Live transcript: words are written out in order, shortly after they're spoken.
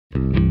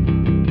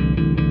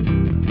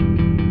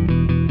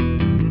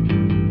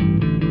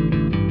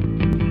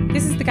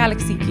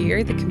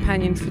here, the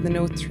companion for the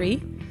Note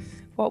 3.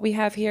 What we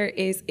have here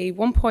is a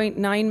 1.9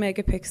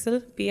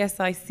 megapixel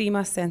BSI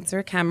CMOS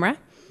sensor camera.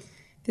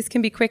 This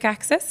can be quick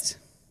accessed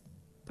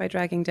by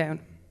dragging down.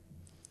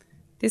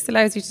 This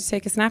allows you to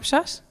take a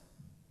snapshot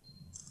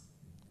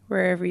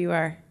wherever you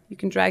are. You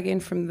can drag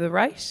in from the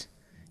right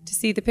to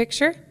see the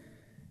picture.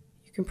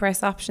 You can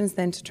press options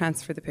then to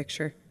transfer the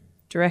picture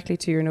directly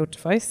to your Note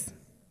device.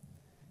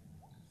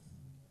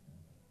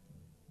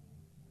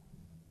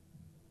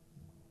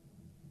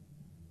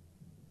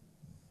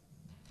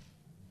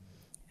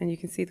 And you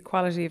can see the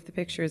quality of the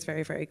picture is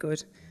very, very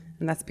good.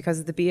 And that's because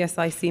of the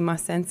BSI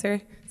CMOS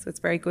sensor, so it's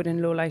very good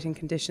in low lighting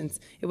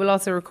conditions. It will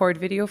also record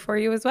video for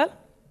you as well.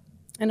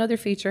 Another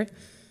feature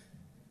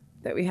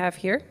that we have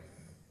here.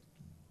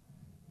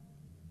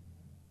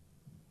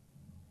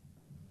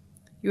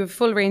 You have a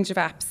full range of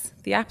apps.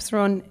 The apps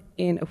run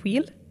in a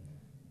wheel.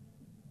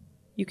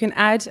 You can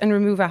add and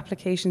remove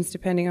applications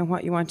depending on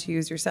what you want to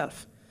use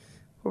yourself.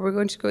 Where we're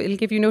going to go, it'll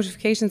give you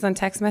notifications on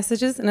text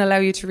messages and allow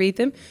you to read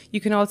them. You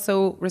can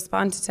also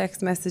respond to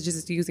text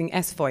messages using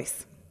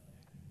S-Voice.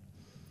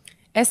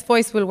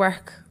 S-Voice will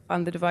work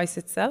on the device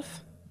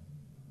itself.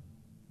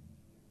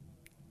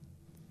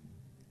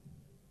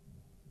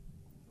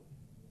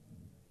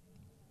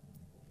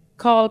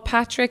 Call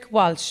Patrick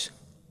Walsh.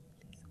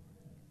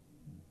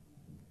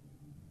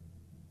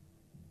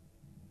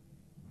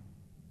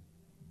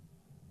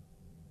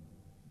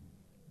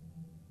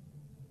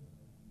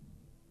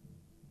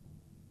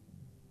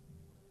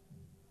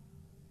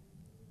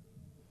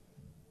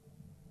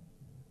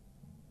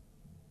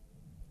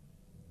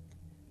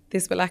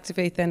 This will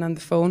activate then on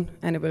the phone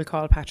and it will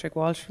call Patrick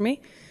Walsh for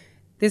me.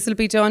 This will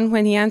be done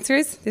when he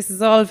answers. This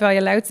is all via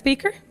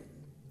loudspeaker.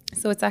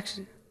 So it's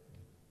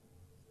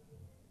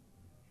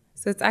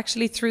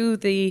actually through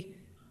the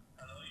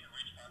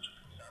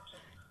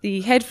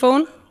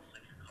headphone.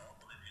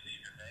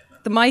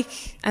 The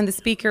mic and the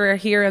speaker are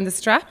here on the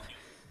strap.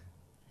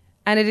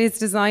 And it is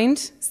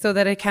designed so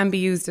that it can be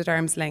used at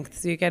arm's length.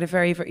 So you get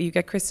you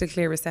get crystal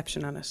clear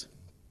reception on it.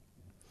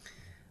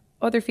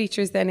 Other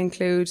features then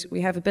include,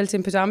 we have a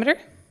built-in pedometer.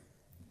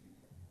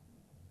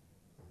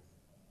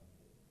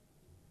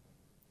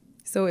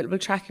 So it will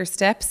track your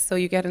steps, so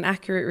you get an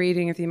accurate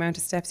reading of the amount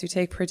of steps you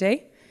take per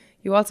day.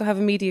 You also have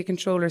a media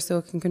controller, so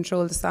it can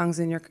control the songs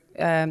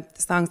the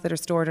songs that are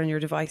stored on your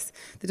device.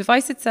 The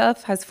device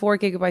itself has 4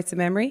 gigabytes of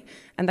memory,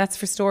 and that's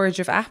for storage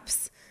of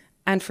apps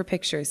and for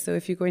pictures. So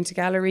if you go into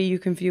gallery, you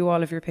can view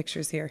all of your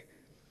pictures here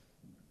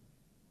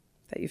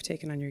that you've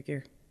taken on your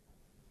gear.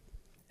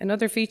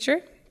 Another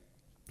feature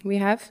we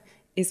have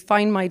is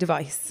Find My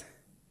Device,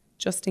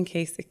 just in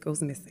case it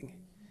goes missing.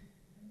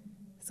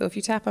 So if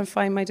you tap on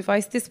Find My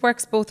Device, this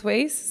works both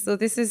ways. So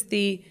this is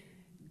the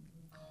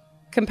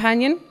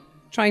companion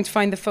trying to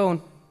find the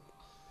phone.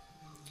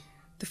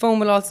 The phone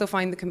will also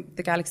find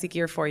the Galaxy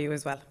Gear for you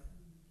as well.